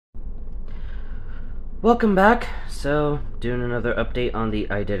Welcome back. So, doing another update on the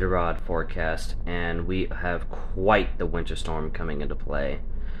Iditarod forecast, and we have quite the winter storm coming into play.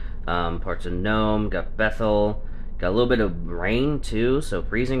 Parts of Nome, got Bethel, got a little bit of rain too, so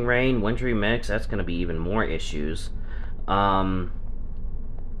freezing rain, wintry mix, that's going to be even more issues. But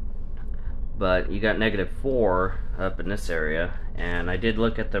you got -4 up in this area, and I did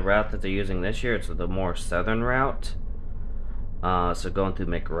look at the route that they're using this year. It's the more southern route, so going through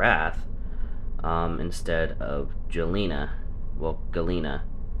McGrath. Instead of Galena,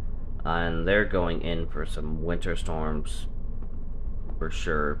 and they're going in for some winter storms for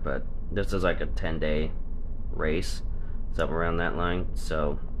sure, but this is like a 10-day race, something around that line,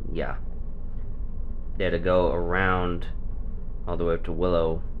 so yeah. They had to go around all the way up to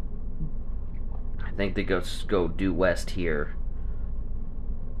Willow. I think they go due west here,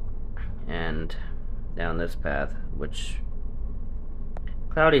 and down this path, which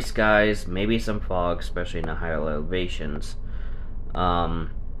cloudy skies, maybe some fog, especially in the higher elevations. So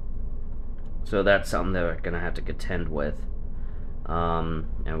that's something they're going to have to contend with.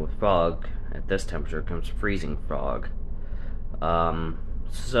 And with fog, at this temperature comes freezing fog.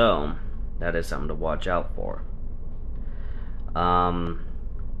 So that is something to watch out for. And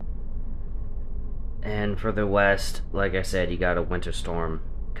further west, like I said, you got a winter storm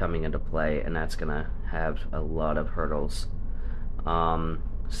coming into play, and that's going to have a lot of hurdles.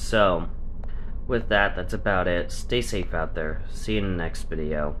 So with that, that's about it. Stay safe out there. See you in the next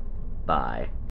video. Bye.